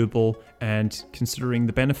it's doable, and considering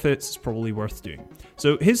the benefits, it's probably worth doing.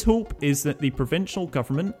 So his hope is that the provincial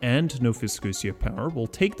government and Nova Scotia Power will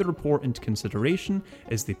take the report into consideration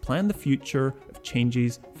as they plan the future of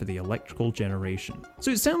changes for the electrical generation.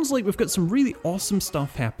 So it sounds like we've got some really awesome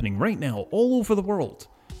stuff happening right now all over the world.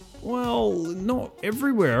 Well, not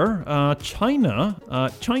everywhere.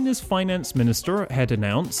 China's finance minister had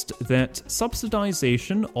announced that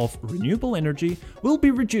subsidization of renewable energy will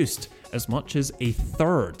be reduced as much as a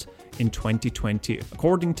third in 2020,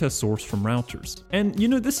 according to a source from Reuters. And,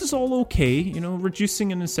 this is all okay,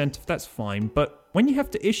 reducing an incentive, that's fine, but when you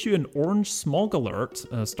have to issue an orange smog alert,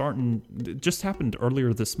 it just happened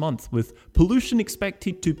earlier this month, with pollution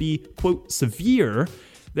expected to be, quote, severe,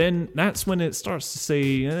 then that's when it starts to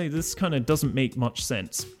say, hey, this kind of doesn't make much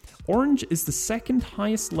sense. Orange is the second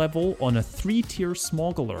highest level on a 3-tier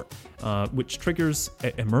smog alert, which triggers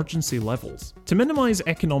emergency levels. To minimize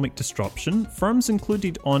economic disruption, firms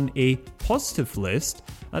included on a positive list,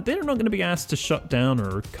 they're not going to be asked to shut down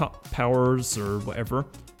or cut powers or whatever.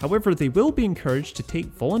 However, they will be encouraged to take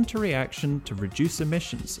voluntary action to reduce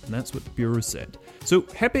emissions, and that's what the Bureau said. So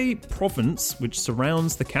Hebei province, which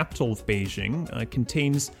surrounds the capital of Beijing,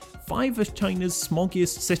 contains 5 of China's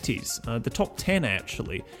smoggiest cities, the top 10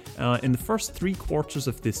 actually, in the first 3 quarters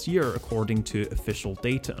of this year, according to official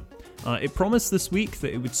data. It promised this week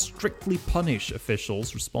that it would strictly punish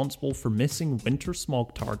officials responsible for missing winter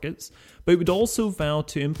smog targets, but it would also vow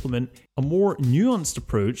to implement a more nuanced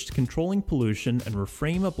approach to controlling pollution and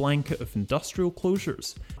reframe a blanket of industrial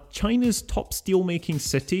closures. China's top steelmaking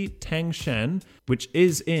city, Tangshan, which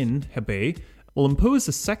is in Hebei, will impose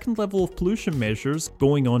a second level of pollution measures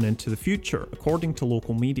going on into the future, according to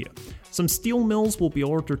local media. Some steel mills will be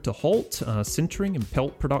ordered to halt sintering and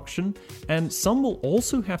pelt production, and some will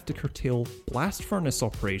also have to curtail blast furnace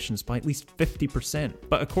operations by at least 50%.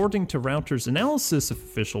 But according to Reuters' analysis of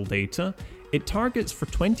official data, it targets for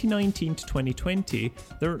 2019 to 2020.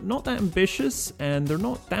 They're not that ambitious, and they're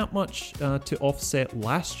not that much to offset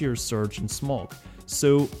last year's surge in smog.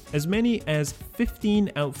 So, as many as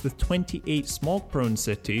 15 out of the 28 smog-prone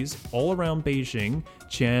cities all around Beijing,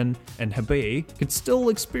 Qian, and Hebei could still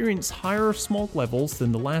experience higher smog levels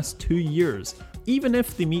than the last 2 years, even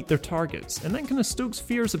if they meet their targets. And that kind of stokes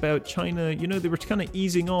fears about China. They were kind of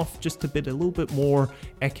easing off just a little bit more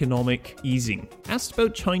economic easing. Asked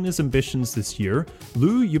about China's ambitions this year,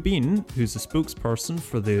 Liu Yubin, who's a spokesperson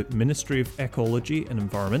for the Ministry of Ecology and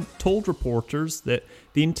Environment, told reporters that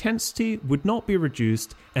the intensity would not be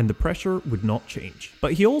reduced and the pressure would not change.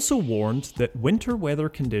 But he also warned that winter weather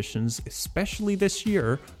conditions, especially this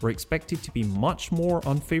year, were expected to be much more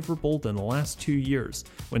unfavorable than the last 2 years,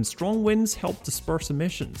 when strong winds helped disperse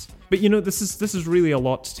emissions. But this is really a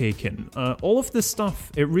lot to take in. All of this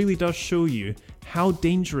stuff, it really does show you how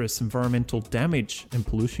dangerous environmental damage and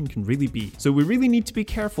pollution can really be. So we really need to be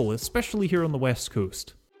careful, especially here on the West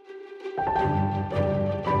Coast.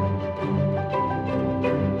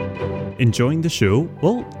 Enjoying the show?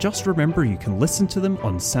 Well, just remember you can listen to them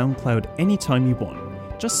on SoundCloud anytime you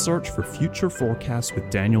want. Just search for Future Forecast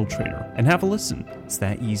with Daniel Traynor and have a listen. It's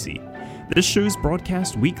that easy. This show's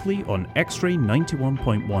broadcast weekly on X-Ray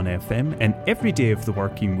 91.1 FM and every day of the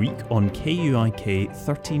working week on KUIK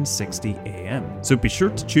 1360 AM. So be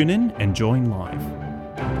sure to tune in and join live.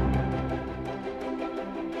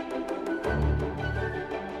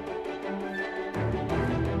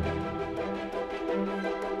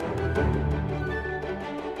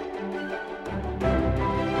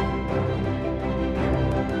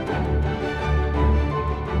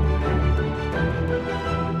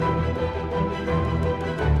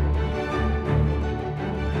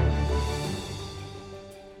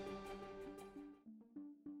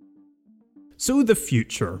 So the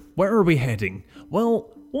future, where are we heading?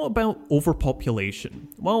 Well, what about overpopulation?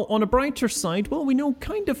 Well, on a brighter side, we know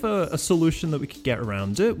kind of a solution that we could get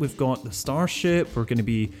around it. We've got the Starship, we're going to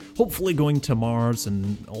be hopefully going to Mars,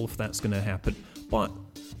 and all of that's going to happen. But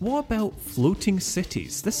what about floating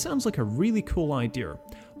cities? This sounds like a really cool idea.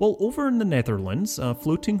 Well, over in the Netherlands,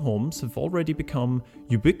 floating homes have already become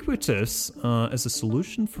ubiquitous as a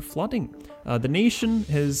solution for flooding. The nation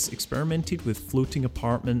has experimented with floating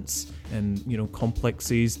apartments and,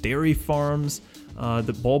 complexes, dairy farms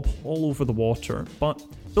that bob all over the water. But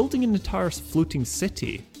building an entire floating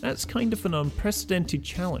city, that's kind of an unprecedented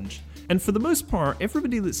challenge. And for the most part,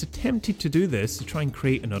 everybody that's attempted to do this to try and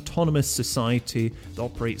create an autonomous society that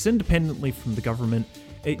operates independently from the government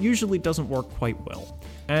it usually doesn't work quite well.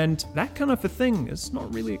 And that kind of a thing is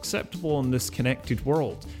not really acceptable in this connected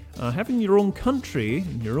world. Having your own country,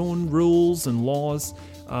 and your own rules and laws,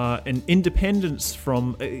 and independence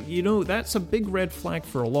from, that's a big red flag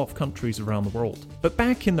for a lot of countries around the world. But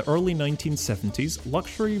back in the early 1970s,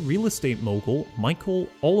 luxury real estate mogul Michael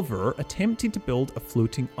Oliver attempted to build a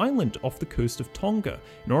floating island off the coast of Tonga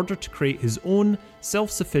in order to create his own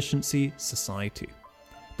self-sufficiency society.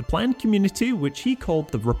 The planned community, which he called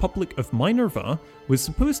the Republic of Minerva, was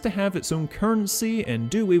supposed to have its own currency and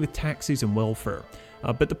do away with taxes and welfare.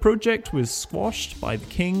 But the project was squashed by the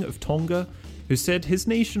King of Tonga, who said his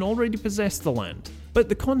nation already possessed the land. But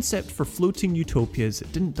the concept for floating utopias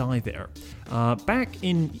didn't die there. Back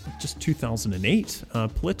in just 2008,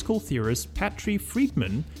 political theorist Patri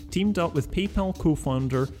Friedman teamed up with PayPal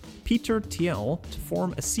co-founder Peter Thiel to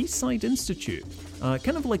form a seaside institute,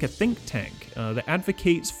 kind of like a think tank that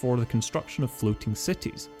advocates for the construction of floating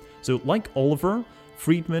cities. So like Oliver,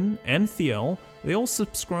 Friedman, and Thiel, they all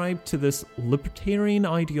subscribe to this libertarian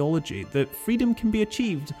ideology that freedom can be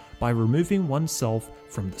achieved by removing oneself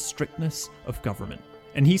from the strictness of government.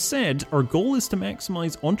 And he said, our goal is to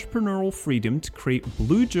maximize entrepreneurial freedom to create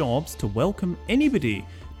blue jobs to welcome anybody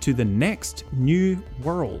to the next new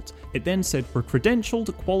world. It then said, we're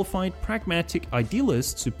credentialed, qualified, pragmatic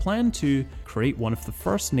idealists who plan to create one of the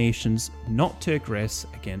first nations not to aggress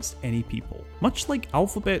against any people. Much like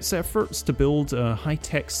Alphabet's efforts to build a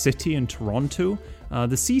high-tech city in Toronto,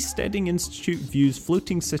 the Seasteading Institute views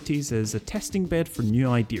floating cities as a testing bed for new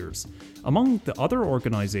ideas. Among the other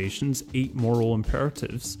organization's 8 moral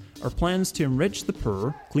imperatives are plans to enrich the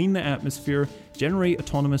poor, clean the atmosphere, generate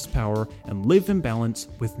autonomous power, and live in balance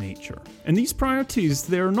with nature. And these priorities,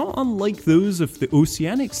 they're not unlike those of the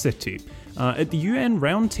Oceanic City. At the UN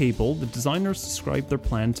Roundtable, the designers described their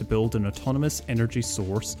plan to build an autonomous energy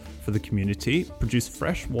source for the community, produce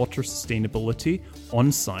fresh water sustainability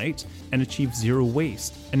on site, and achieve zero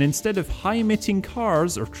waste. And instead of high-emitting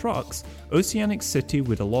cars or trucks, Oceanic City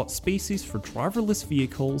would allot spaces for driverless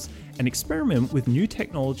vehicles and experiment with new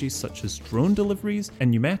technologies such as drone deliveries and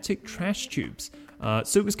pneumatic trash tubes.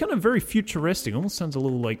 So it was kind of very futuristic, almost sounds a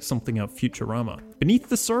little like something out of Futurama. Beneath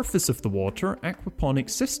the surface of the water, aquaponic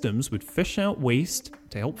systems would fish out waste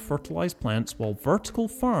to help fertilize plants, while vertical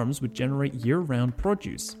farms would generate year-round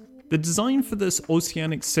produce. The design for this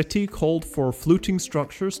Oceanic City called for floating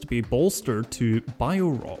structures to be bolstered to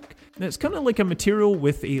biorock. Now, it's kind of like a material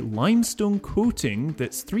with a limestone coating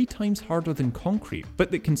that's 3 times harder than concrete, but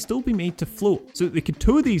that can still be made to float. So that they could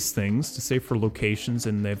tow these things to safer locations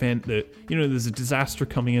in the event that, there's a disaster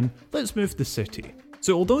coming in, let's move the city.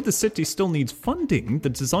 So although the city still needs funding, the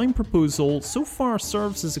design proposal so far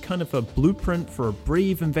serves as a kind of a blueprint for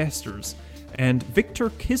brave investors. And Victor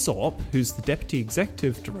Kizop, who's the Deputy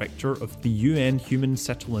Executive Director of the UN Human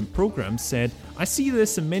Settlement Programme, said, I see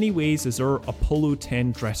this in many ways as our Apollo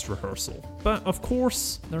 10 dress rehearsal. But of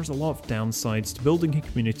course, there's a lot of downsides to building a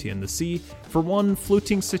community in the sea. For one,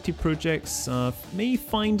 floating city projects may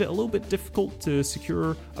find it a little bit difficult to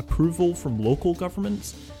secure approval from local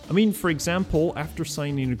governments. For example, after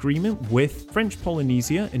signing an agreement with French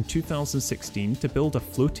Polynesia in 2016 to build a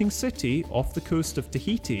floating city off the coast of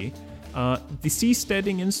Tahiti, the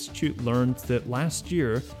Seasteading Institute learned that last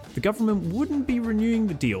year the government wouldn't be renewing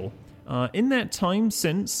the deal. In that time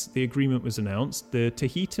since the agreement was announced, the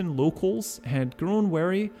Tahitian locals had grown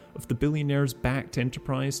wary of the billionaires-backed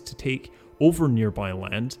enterprise to take over nearby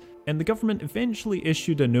land, and the government eventually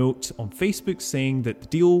issued a note on Facebook saying that the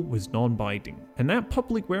deal was non-binding. And that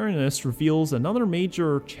public wariness reveals another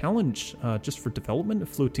major challenge just for development of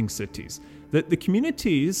floating cities, that the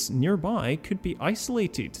communities nearby could be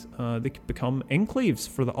isolated. They could become enclaves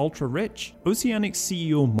for the ultra-rich. Oceanic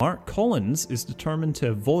CEO Mark Collins is determined to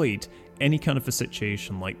avoid any kind of a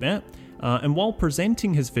situation like that. And while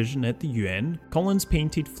presenting his vision at the UN, Collins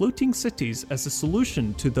painted floating cities as a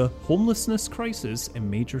solution to the homelessness crisis in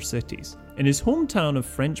major cities. In his hometown of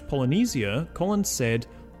French Polynesia, Collins said,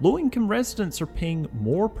 low-income residents are paying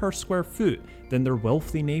more per square foot than their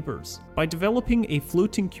wealthy neighbours. By developing a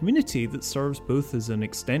floating community that serves both as an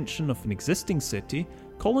extension of an existing city,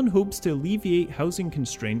 Collins hopes to alleviate housing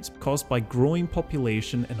constraints caused by growing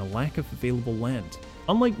population and a lack of available land.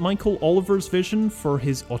 Unlike Michael Oliver's vision for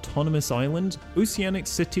his autonomous island, Oceanic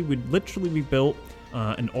City would literally be built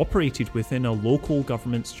and operated within a local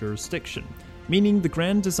government's jurisdiction, meaning the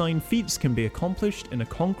grand design feats can be accomplished in a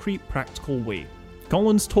concrete, practical way.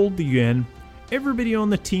 Collins told the UN, everybody on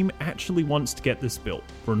the team actually wants to get this built.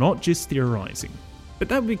 We're not just theorizing. But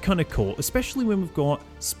that would be kind of cool, especially when we've got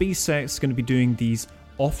SpaceX going to be doing these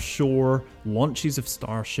offshore launches of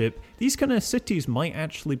Starship. These kind of cities might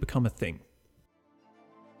actually become a thing.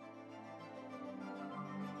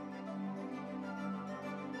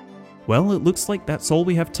 Well, it looks like that's all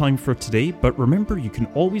we have time for today, but remember you can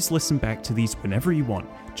always listen back to these whenever you want.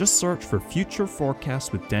 Just search for Future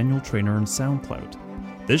Forecast with Daniel Trainer on SoundCloud.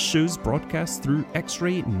 This show's broadcast through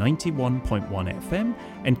X-Ray 91.1 FM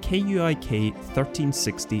and KUIK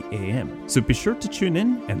 1360 AM, so be sure to tune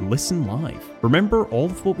in and listen live. Remember, all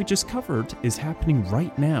of what we just covered is happening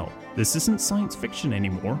right now. This isn't science fiction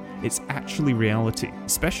anymore, it's actually reality,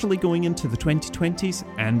 especially going into the 2020s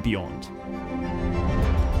and beyond.